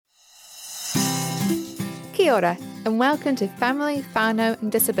Kia ora, and welcome to Family, Whānau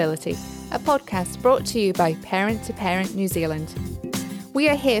and Disability, a podcast brought to you by Parent to Parent New Zealand. We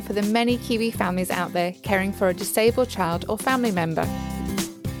are here for the many Kiwi families out there caring for a disabled child or family member.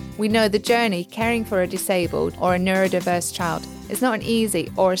 We know the journey caring for a disabled or a neurodiverse child is not an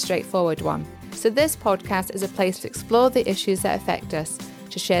easy or a straightforward one. So this podcast is a place to explore the issues that affect us,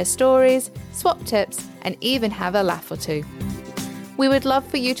 to share stories, swap tips, and even have a laugh or two. We would love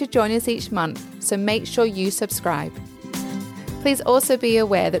for you to join us each month, so make sure you subscribe. Please also be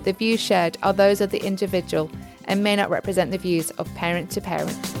aware that the views shared are those of the individual and may not represent the views of Parent to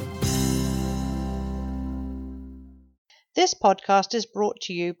Parent. This podcast is brought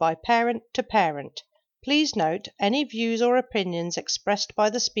to you by Parent to Parent. Please note, any views or opinions expressed by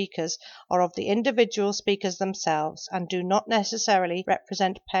the speakers are of the individual speakers themselves and do not necessarily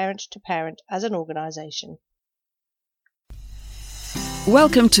represent Parent to Parent as an organisation.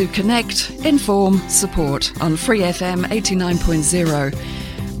 Welcome to Connect, Inform, Support on Free FM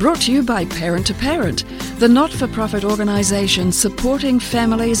 89.0. Brought to you by Parent to Parent, the not-for-profit organisation supporting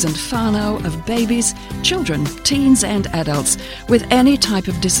families and whānau of babies, children, teens and adults with any type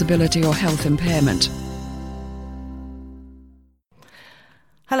of disability or health impairment.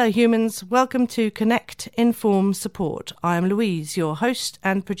 Hello humans, welcome to Connect, Inform, Support. I am Louise, your host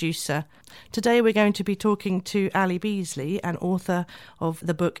and producer. Today we're going to be talking to Ali Beasley, an author of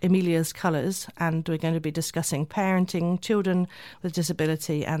the book Emilia's Colours, and we're going to be discussing parenting children with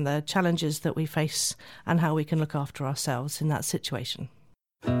disability and the challenges that we face and how we can look after ourselves in that situation.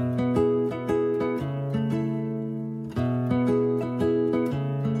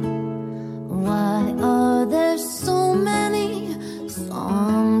 Why are there so many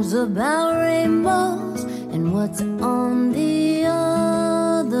songs about rainbows and what's on the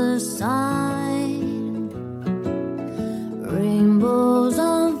other side? Rainbows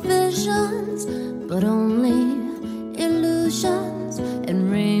are visions, but only illusions, and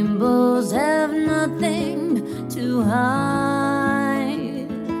rainbows have nothing to hide.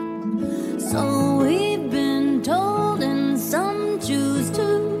 So we've been told, and some choose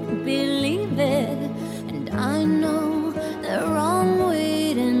to believe it, and I know they're wrong.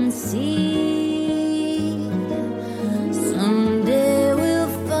 Wait and see. Someday we'll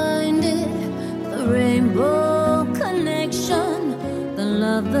find it, the rainbow connection, the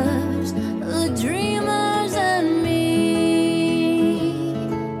lovers, the dreamers, and me.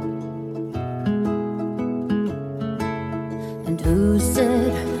 And who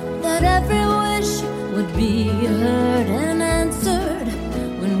said that every wish would be heard and answered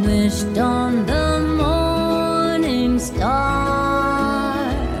when wished on the morning star?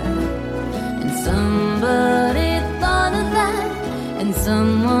 And somebody thought of that, and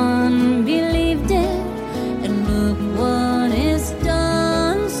someone believed it, and look what it's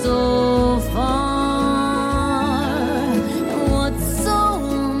done so far. And what's so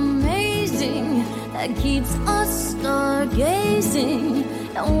amazing that keeps us stargazing?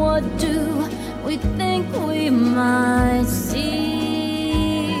 And what do we think we might see?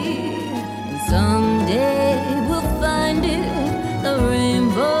 And someday we'll find it, the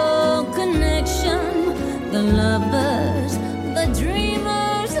rainbow connection, the lovers, the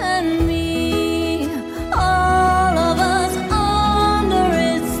dreamers, and me. All of us under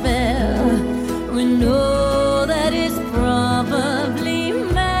its spell. We know that it's probably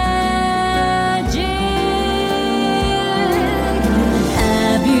magic.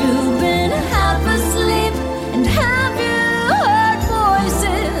 Have you been half asleep, and have you heard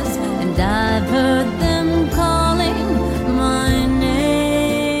voices? And I've heard them calling my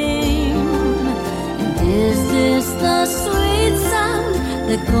name. And is this the sweet sound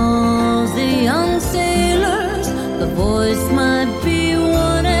that calls the young sailors? The voice might be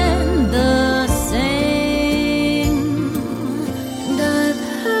one and the same. And I've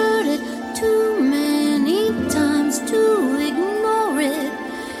heard it too many times to ignore it.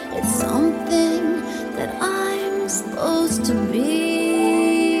 It's something that I'm supposed to be.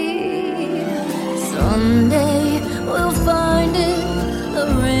 Someday we'll find it, the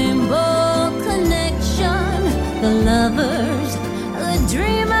rainbow connection, the lovers, the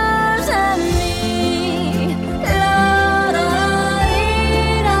dreamers, and me. La da da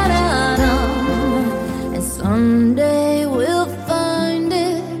dee da da da. And someday we'll find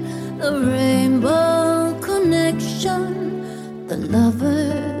it, the rainbow connection, the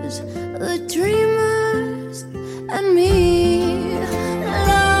lovers, the dreamers, and me.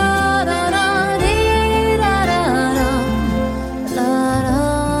 La da da dee da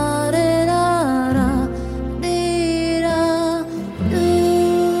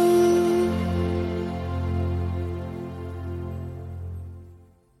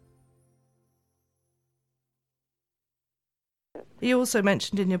You also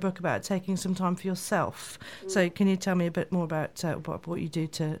mentioned in your book about taking some time for yourself. So can you tell me a bit more about what you do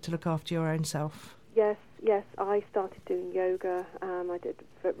to look after your own self? Yes, I started doing yoga. I did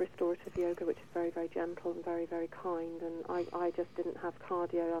restorative yoga, which is very, very gentle and very, very kind. And I just didn't have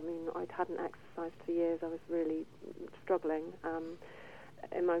cardio. I mean, I hadn't exercised for years. I was really struggling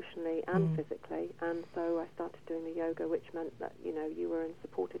emotionally and physically. And so I started doing the yoga, which meant that, you were in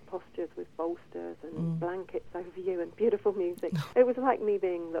supported postures with bolsters and blankets over you and beautiful music. It was like me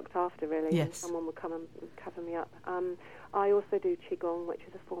being looked after, really. Yes. And someone would come and cover me up. I also do Qigong, which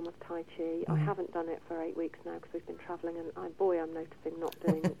is a form of Tai Chi. I haven't done it for 8 weeks now because we've been travelling, and I'm noticing not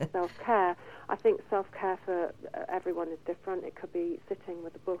doing self-care. I think self-care for everyone is different. It could be sitting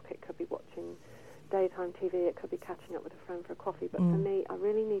with a book, it could be watching daytime TV, it could be catching up with a friend for a coffee. But for me, I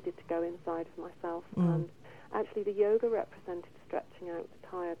really needed to go inside of myself. And actually the yoga represented stretching out the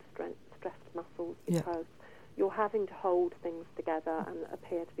tired, stressed muscles, because you're having to hold things together and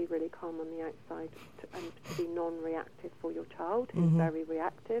appear to be really calm on the outside and to be non-reactive for your child who's very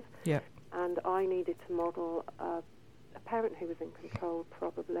reactive. Yeah. And I needed to model a parent who was in control,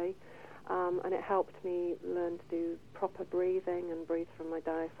 probably. And it helped me learn to do proper breathing and breathe from my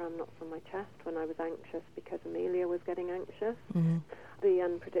diaphragm, not from my chest, when I was anxious because Amelia was getting anxious. The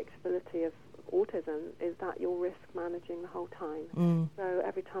unpredictability of autism is that you're risk managing the whole time. So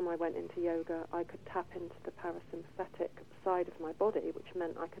every time I went into yoga, I could tap into the parasympathetic side of my body, which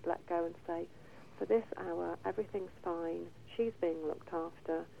meant I could let go and say, for this hour, everything's fine, she's being looked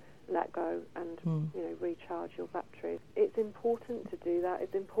after, let go and recharge your batteries. It's important to do that.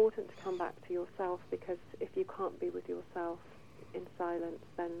 It's important to come back to yourself, because if you can't be with yourself in silence,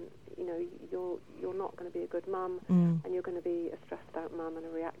 then you're not going to be a good mum, and you're going to be a stressed out mum and a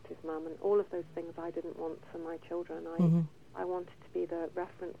reactive mum, and all of those things I didn't want for my children. I wanted to be the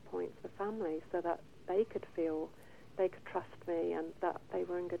reference point for families so that they could feel they could trust me and that they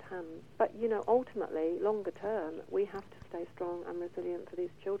were in good hands. But, ultimately, longer term, we have to stay strong and resilient for these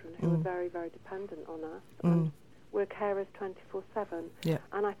children who are very, very dependent on us. And we're carers 24/7. Yeah.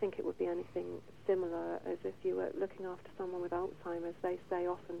 And I think it would be anything similar as if you were looking after someone with Alzheimer's. They say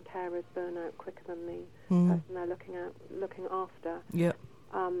often carers burn out quicker than the person they're looking after. Yeah.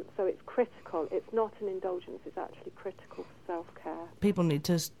 So it's critical. It's not an indulgence. It's actually critical for self-care. People need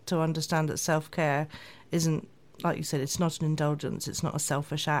to understand that self-care isn't, like you said, it's not an indulgence, it's not a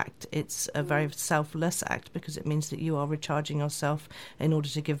selfish act, it's a very selfless act, because it means that you are recharging yourself in order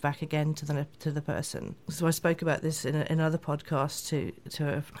to give back again to the person. So I spoke about this in another podcast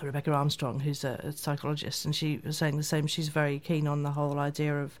to Rebecca Armstrong, who's a psychologist, and she was saying the same. She's very keen on the whole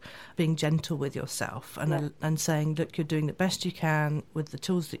idea of being gentle with yourself and saying, look, you're doing the best you can with the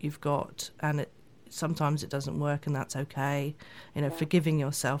tools that you've got, and sometimes it doesn't work, and that's okay. Forgiving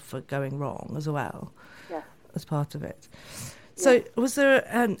yourself for going wrong as well. Yeah. As part of it. So was there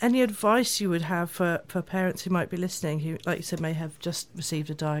any advice you would have for parents who might be listening who, like you said, may have just received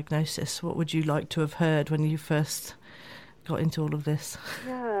a diagnosis? What would you like to have heard when you first got into all of this?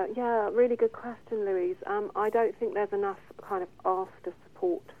 Yeah, really good question, Louise. I don't think there's enough kind of after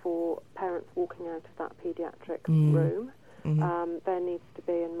support for parents walking out of that paediatric room. There needs to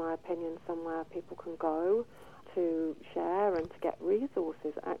be, in my opinion, somewhere people can go to share and to get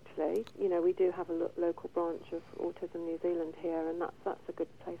resources, actually. We do have a local branch of Autism New Zealand here, and that's a good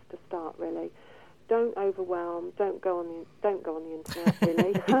place to start, really. Don't overwhelm, don't go on the internet,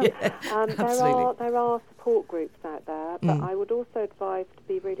 really. There are support groups out there, but I would also advise to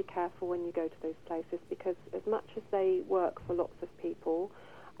be really careful when you go to those places, because as much as they work for lots of people,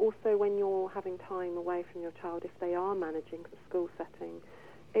 also when you're having time away from your child, if they are managing the school setting,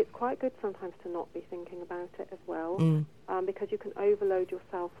 it's quite good sometimes to not be thinking about it as well, because you can overload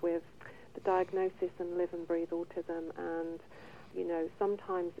yourself with the diagnosis and live and breathe autism, and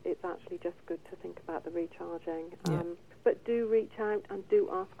sometimes it's actually just good to think about the recharging. But do reach out and do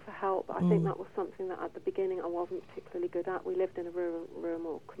ask for help. I think that was something that at the beginning I wasn't particularly good at. We lived in a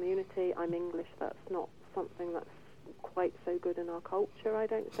rural community. I'm English. That's not something that's quite so good in our culture, I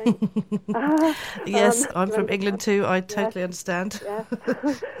don't think. Yes, I'm from England too. I totally understand.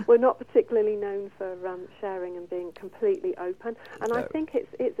 Yes. We're not particularly known for sharing and being completely open. And I think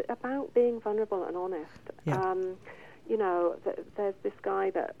it's about being vulnerable and honest. Yeah. There's this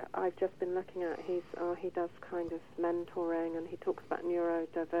guy that I've just been looking at. He does kind of mentoring, and he talks about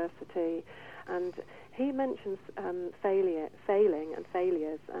neurodiversity, and he mentions failing and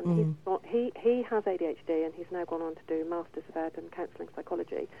failures, and he he has ADHD, and he's now gone on to do Masters of Ed and Counselling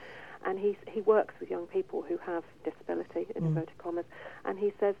Psychology. And he works with young people who have disability, in inverted commas, and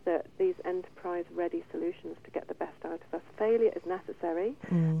he says that these enterprise-ready solutions to get the best out of us, failure is necessary,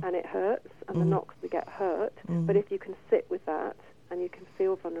 and it hurts, and the knocks we get hurt, but if you can sit with that, and you can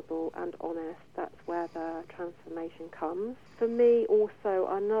feel vulnerable and honest, that's where the transformation comes. For me, also,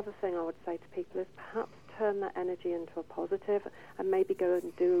 another thing I would say to people is perhaps turn that energy into a positive, and maybe go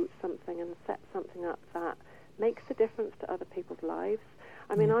and do something and set something up that makes a difference to other people's lives.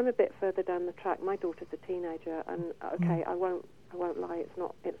 I mean, I'm a bit further down the track. My daughter's a teenager, and I won't lie.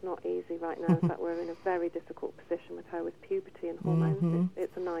 It's not easy right now. In fact, we're in a very difficult position with her with puberty and hormones.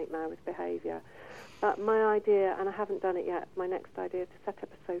 It's a nightmare with behaviour. But my idea, and I haven't done it yet, my next idea is to set up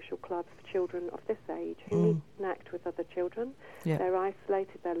a social club for children of this age who need to connect with other children. Yeah. They're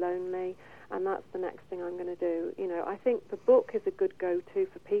isolated, they're lonely, and that's the next thing I'm going to do. You know, I think the book is a good go-to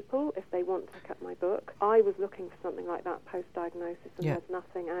for people if they want to pick up my book. I was looking for something like that post-diagnosis, and there's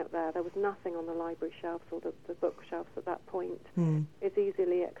nothing out there. There was nothing on the library shelves or the bookshelves at that point. It's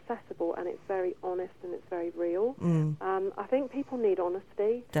easily accessible, and it's very honest, and it's very real. I think people need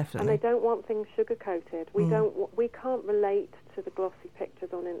honesty. Definitely. And they don't want things sugar-coated. We can't relate to the glossy pictures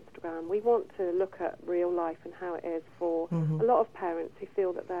on Instagram. We want to look at real life and how it is for a lot of parents who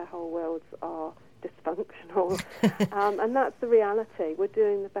feel that their whole worlds are dysfunctional. And that's the reality. We're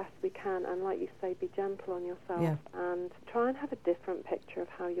doing the best we can, and like you say, be gentle on yourself and try and have a different picture of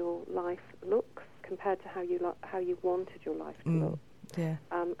how your life looks compared to how you wanted your life to look. Yeah.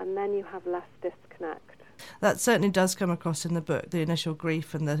 And then you have less disconnect. That certainly does come across in the book, the initial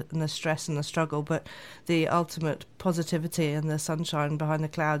grief and the stress and the struggle, but the ultimate positivity and the sunshine behind the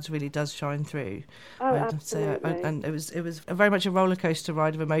clouds really does shine through. Oh, absolutely. And it was very much a roller coaster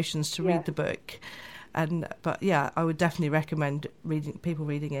ride of emotions to read the book. But I would definitely recommend people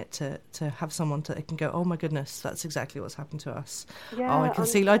reading it to have someone that can go, oh my goodness, that's exactly what's happened to us. Yeah, I can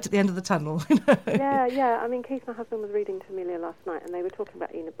see light at the end of the tunnel. Yeah. I mean, Keith, my husband, was reading to Amelia last night, and they were talking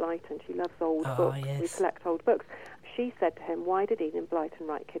about Enid Blyton. She loves old books. Yes. We collect old books. She said to him, why did Enid Blyton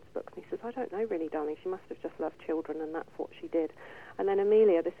write kids' books? And he says, I don't know really, darling. She must have just loved children, and that's what she did. And then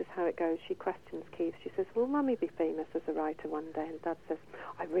Amelia, this is how it goes, she questions Keith. She says, will Mummy be famous as a writer one day? And Dad says,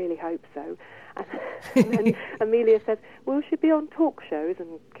 I really hope so. And then Amelia says, will she be on talk shows?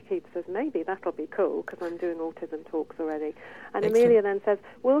 And Keith says, maybe, that'll be cool, because I'm doing autism talks already. And Excellent. Amelia then says,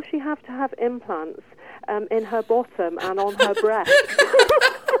 will she have to have implants in her bottom and on her breast?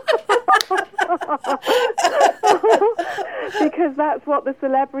 Because that's what the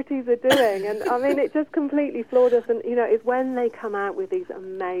celebrities are doing. And I mean, it just completely floored us. And it's when they come out with these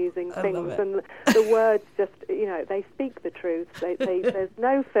amazing things, and the words just, they speak the truth. There's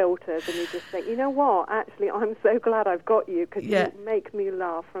no filters, and you just think, you know what, actually I'm so glad I've got you, because you make me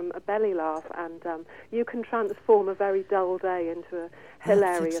laugh from a belly laugh, and you can transform a very dull day into a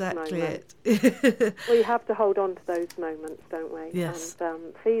hilarious moment. It. We have to hold on to those moments, don't we? Yes.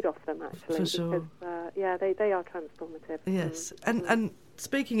 And feed off them, actually. For sure. Because, they are transformative. Yes. And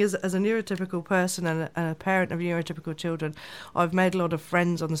speaking as a neurotypical person and a parent of neurotypical children, I've made a lot of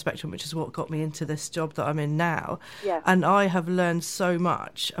friends on the spectrum, which is what got me into this job that I'm in now. Yeah. And I have learned so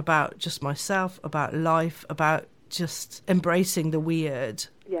much about just myself, about life, about just embracing the weird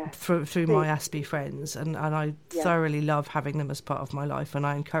through my Aspie friends, and I thoroughly love having them as part of my life, and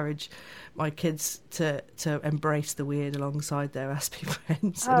I encourage my kids to embrace the weird alongside their Aspie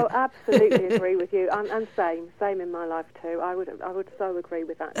friends. Oh, absolutely agree with you, and same in my life too. I would so agree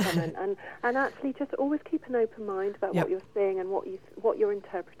with that comment, and actually just always keep an open mind about what you're seeing and what you're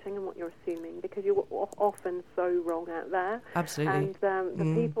interpreting and what you're assuming, because you're often so wrong out there. Absolutely. And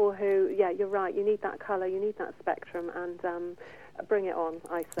the people who, you're right, you need that colour, you need that spectrum, and bring it on,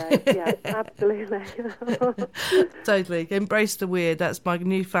 I say. Yeah, absolutely. Totally. Embrace the weird. That's my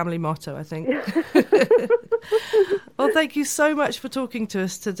new family motto, I think. Well, thank you so much for talking to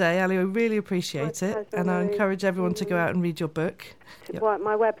us today, Ali. I really appreciate it. Pleasure, and I encourage everyone to go out and read your book. Well,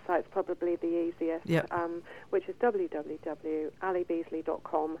 my website's probably the easiest, which is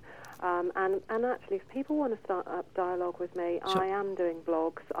www.alibeasley.com. And actually, if people want to start up dialogue with me, I am doing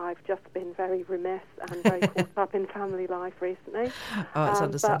blogs. I've just been very remiss and very caught up in family life recently. Oh, it's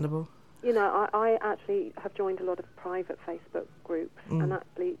understandable. But, I actually have joined a lot of private Facebook groups, and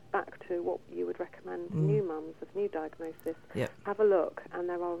actually, back to what you would recommend to new mums of new diagnosis, have a look. And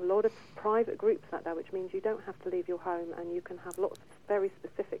there are a lot of private groups out there, which means you don't have to leave your home, and you can have lots of very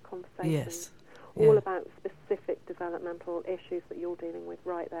specific conversations. All about specific developmental issues that you're dealing with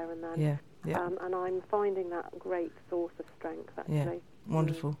right there and then. And I'm finding that a great source of strength, actually.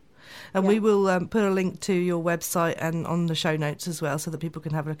 Wonderful. And we will put a link to your website and on the show notes as well, so that people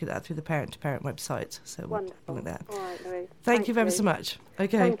can have a look at that through the Parent to Parent website. So Wonderful. We'll link that. All right, Louise. Thank you ever so much.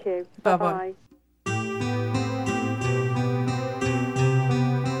 Okay. Thank you. Bye-bye.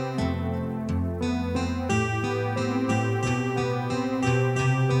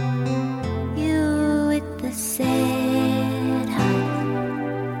 You with the sad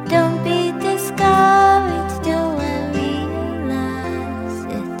heart, don't be discouraged. Don't realize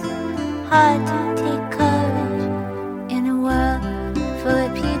it's hard to take courage in a world full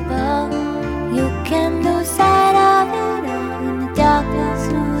of people. You can lose sight of it all, and the darkness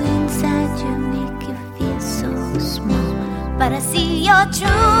inside you make you feel so small. But I see your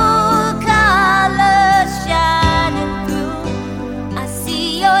true colors shining through. I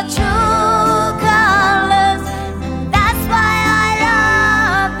see your true colors, and that's why I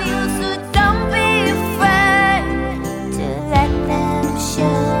love you. So don't be afraid to let them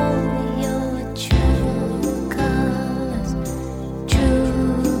show your true colors.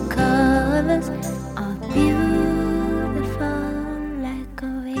 True colors are beautiful like a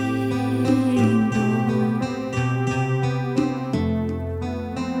rainbow.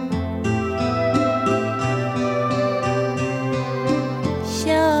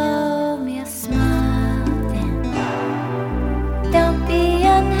 Show me a smile then. Don't be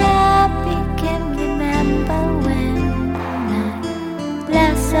unhappy. Can remember when I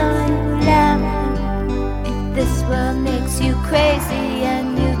last saw you laughing. If this world makes you crazy and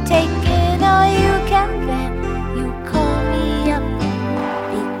you take it all you can, then you call me up,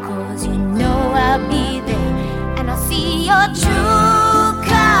 because you know I'll be there, and I'll see your true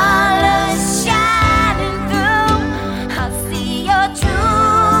colors shining through. I'll see your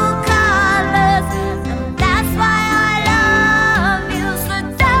true colors, and that's why I love you. So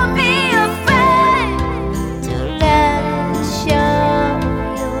don't be afraid to let it show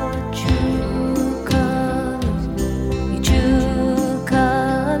your true colors. Your true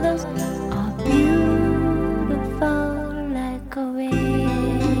colors are beautiful like a rainbow.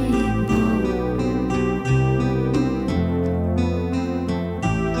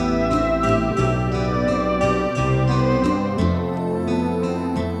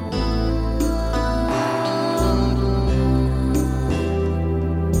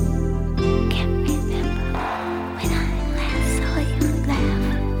 Can't remember when I last saw you laugh.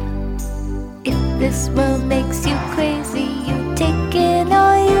 If this world makes you crazy, you take it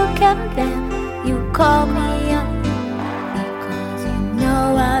all you can, then you call me up, because you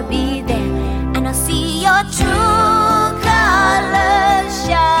know I'll be there, and I'll see your true colors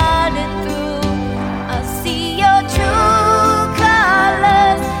shining through. I'll see your true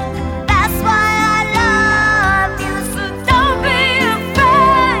colors, and that's why I love you. So don't be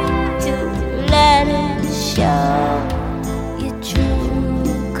afraid to let it show your true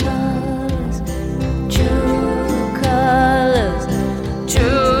colors. True colors,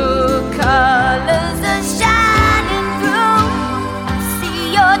 true colors are shining through. I see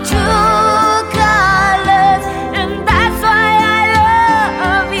your true colors, and that's why I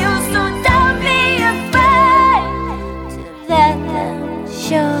love you. So don't be afraid to let them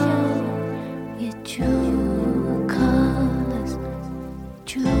show your true colors.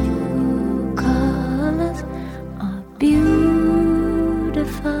 True colors are beautiful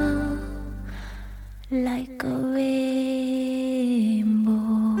like a rainbow.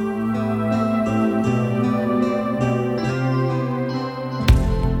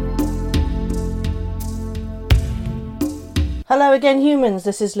 Hello again, humans.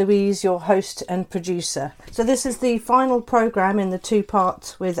 This is Louise, your host and producer. So this is the final programme in the two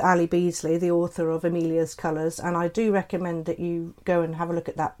parts with Ali Beasley, the author of Amelia's Colours, and I do recommend that you go and have a look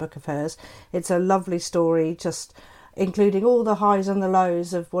at that book of hers. It's a lovely story, just including all the highs and the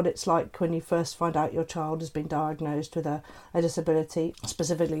lows of what it's like when you first find out your child has been diagnosed with a disability,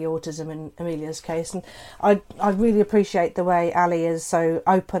 specifically autism in Amelia's case. And I really appreciate the way Ali is so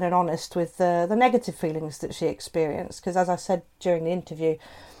open and honest with the negative feelings that she experienced, because as I said during the interview,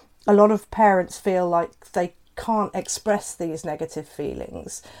 a lot of parents feel like they can't express these negative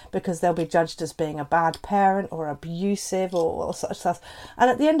feelings because they'll be judged as being a bad parent or abusive or such stuff. And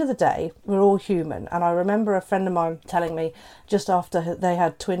at the end of the day, we're all human. And I remember a friend of mine telling me just after they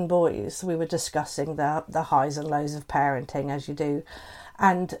had twin boys, we were discussing the highs and lows of parenting, as you do.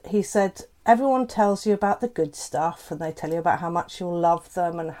 And he said, everyone tells you about the good stuff, and they tell you about how much you'll love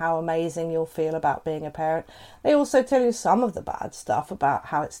them and how amazing you'll feel about being a parent. They also tell you some of the bad stuff about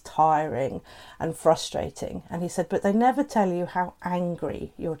how it's tiring and frustrating. And he said, but they never tell you how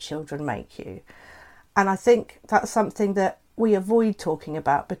angry your children make you. And I think that's something that we avoid talking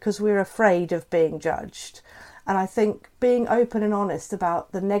about because we're afraid of being judged. And I think being open and honest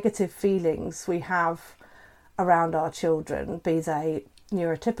about the negative feelings we have around our children, be they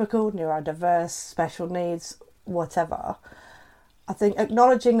neurotypical, neurodiverse, special needs, whatever, I think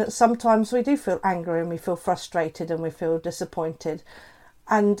acknowledging that sometimes we do feel angry and we feel frustrated and we feel disappointed.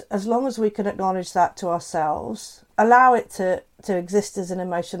 And as long as we can acknowledge that to ourselves, allow it to exist as an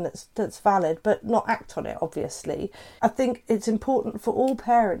emotion that's valid, but not act on it, obviously. I think it's important for all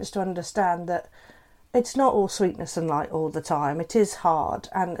parents to understand that it's not all sweetness and light all the time. It is hard,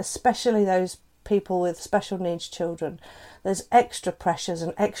 and especially those people with special needs children. There's extra pressures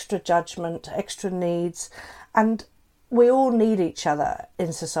and extra judgment, extra needs, and we all need each other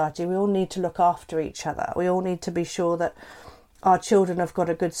in society. We all need to look after each other. We all need to be sure that our children have got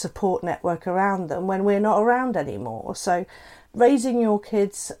a good support network around them when we're not around anymore. So raising your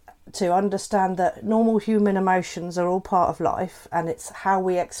kids to understand that normal human emotions are all part of life, and it's how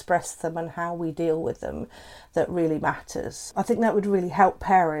we express them and how we deal with them that really matters. I think that would really help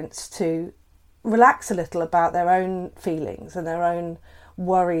parents to relax a little about their own feelings and their own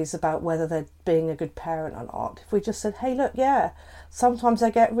worries about whether they're being a good parent or not. If we just said, hey, look, yeah, sometimes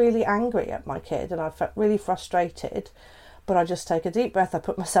I get really angry at my kid and I felt really frustrated, but I just take a deep breath, I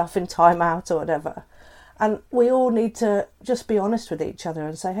put myself in time out or whatever. And we all need to just be honest with each other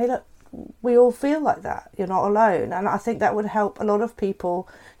and say, hey, look, we all feel like that. You're not alone. And I think that would help a lot of people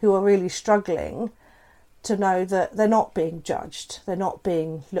who are really struggling to know that they're not being judged. They're not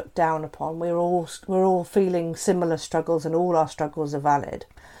being looked down upon. We're all feeling similar struggles, and all our struggles are valid.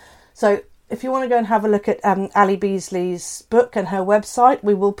 So if you want to go and have a look at Ali Beasley's book and her website,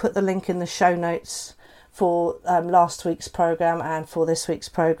 we will put the link in the show notes for last week's programme and for this week's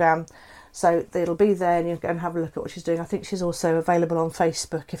programme. So it'll be there and you can go and have a look at what she's doing. I think she's also available on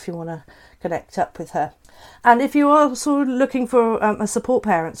Facebook if you want to connect up with her. And if you are also looking for a support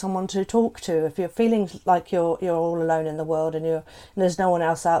parent, someone to talk to, if you're feeling like you're all alone in the world and there's no one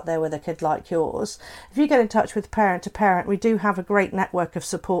else out there with a kid like yours, if you get in touch with Parent to Parent, we do have a great network of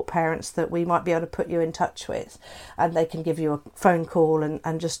support parents that we might be able to put you in touch with, and they can give you a phone call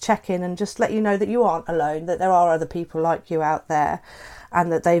and just check in and just let you know that you aren't alone, that there are other people like you out there,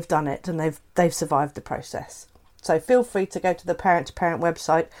 and that they've done it and they've survived the process. So feel free to go to the Parent to Parent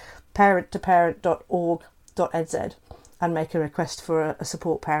website, parenttoparent.org.nz, and make a request for a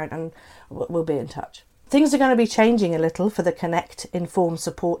support parent, and we'll be in touch. Things are going to be changing a little for the Connect, Inform,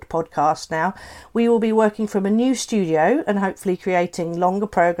 Support podcast now. We will be working from a new studio and hopefully creating longer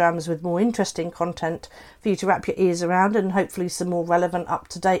programmes with more interesting content for you to wrap your ears around, and hopefully some more relevant,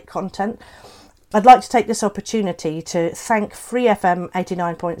 up-to-date content. I'd like to take this opportunity to thank Free FM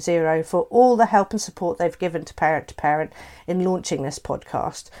 89.0 for all the help and support they've given to Parent in launching this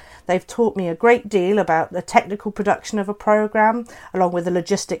podcast. They've taught me a great deal about the technical production of a programme, along with the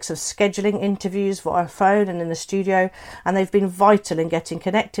logistics of scheduling interviews via phone and in the studio, and they've been vital in getting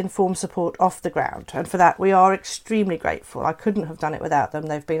Connect, Inform, Support off the ground. And for that, we are extremely grateful. I couldn't have done it without them.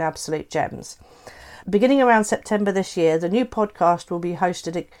 They've been absolute gems. Beginning around September this year, the new podcast will be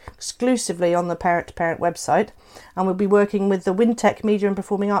hosted exclusively on the Parent to Parent website, and we'll be working with the Wintec Media and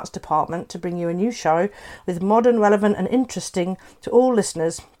Performing Arts Department to bring you a new show with modern, relevant and interesting to all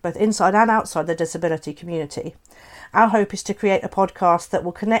listeners, both inside and outside the disability community. Our hope is to create a podcast that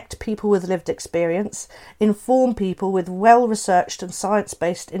will connect people with lived experience, inform people with well-researched and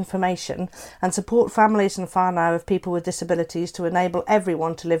science-based information, and support families and whānau of people with disabilities to enable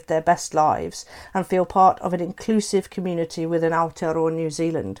everyone to live their best lives and feel part of an inclusive community within Aotearoa New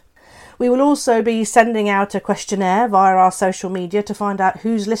Zealand. We will also be sending out a questionnaire via our social media to find out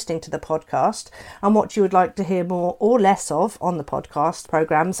who's listening to the podcast and what you would like to hear more or less of on the podcast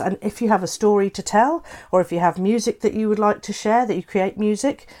programmes. And if you have a story to tell, or if you have music that you would like to share, that you create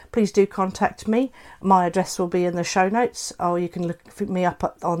music, please do contact me. My address will be in the show notes, or you can look me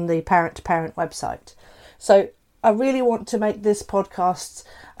up on the Parent to Parent website. So I really want to make this podcast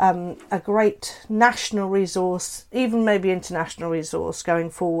a great national resource, even maybe international resource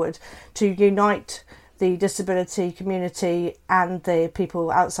going forward, to unite the disability community and the people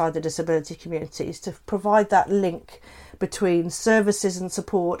outside the disability communities, to provide that link between services and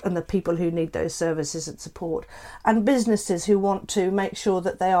support and the people who need those services and support, and businesses who want to make sure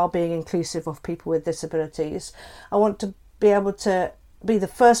that they are being inclusive of people with disabilities. I want to be able to be the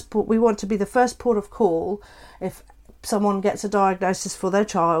first port, we want to be the first port of call if someone gets a diagnosis for their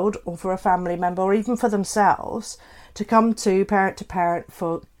child or for a family member or even for themselves, to come to Parent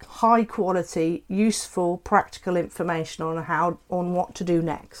for high quality, useful, practical information on what to do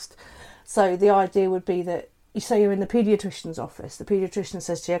next. So the idea would be that you say you're in the paediatrician's office. The paediatrician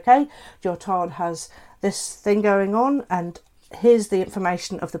says to you, okay, your child has this thing going on and here's the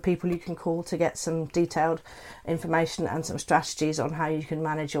information of the people you can call to get some detailed information and some strategies on how you can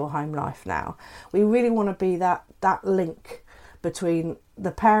manage your home life now. We really want to be that link between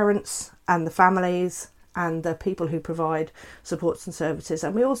the parents and the families and the people who provide supports and services.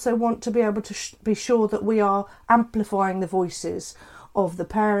 And we also want to be able to be sure that we are amplifying the voices of the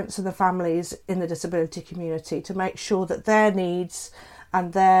parents and the families in the disability community to make sure that their needs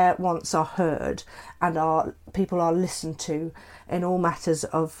and their wants are heard and people are listened to in all matters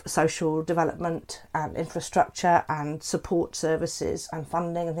of social development and infrastructure and support services and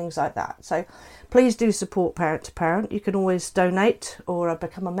funding and things like that. So please do support Parent to Parent. You can always donate or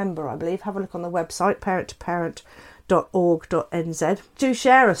become a member, I believe. Have a look on the website, parenttoparent.org.nz. Do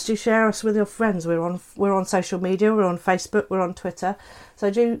share us with your friends. We're on social media, we're on Facebook, we're on Twitter.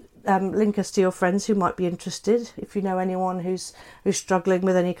 So do link us to your friends who might be interested. If you know anyone who's struggling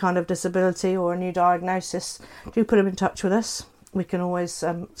with any kind of disability or a new diagnosis, do put them in touch with us. We can always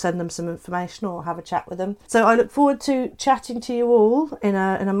send them some information or have a chat with them. So I look forward to chatting to you all in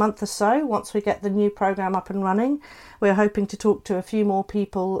a month or so once we get the new programme up and running. We're hoping to talk to a few more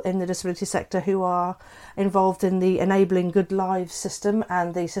people in the disability sector who are involved in the Enabling Good Lives system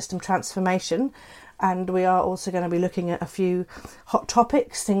and the system transformation. And we are also going to be looking at a few hot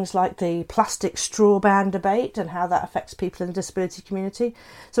topics, things like the plastic straw ban debate and how that affects people in the disability community.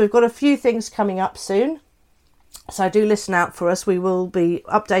 So we've got a few things coming up soon. So do listen out for us. We will be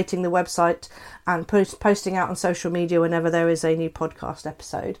updating the website and posting out on social media whenever there is a new podcast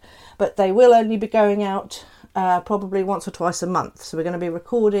episode. But they will only be going out probably once or twice a month. So we're going to be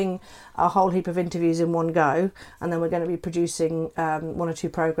recording a whole heap of interviews in one go, and then we're going to be producing 1 or 2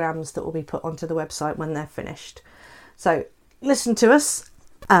 programs that will be put onto the website when they're finished. So listen to us,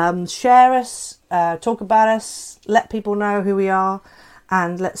 share us, talk about us, let people know who we are,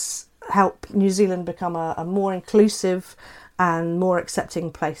 and let's help New Zealand become a more inclusive and more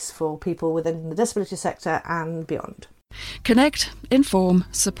accepting place for people within the disability sector and beyond. Connect, inform,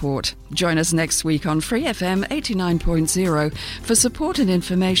 support. Join us next week on Free FM 89.0 for support and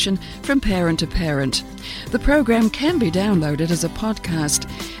information from Parent to Parent. The programme can be downloaded as a podcast,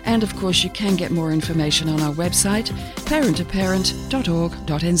 and of course you can get more information on our website,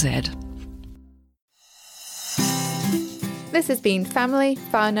 parenttoparent.org.nz. This has been Family,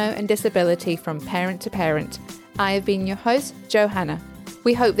 Whānau and Disability from Parent to Parent. I have been your host, Johanna.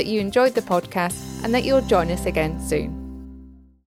 We hope that you enjoyed the podcast and that you'll join us again soon.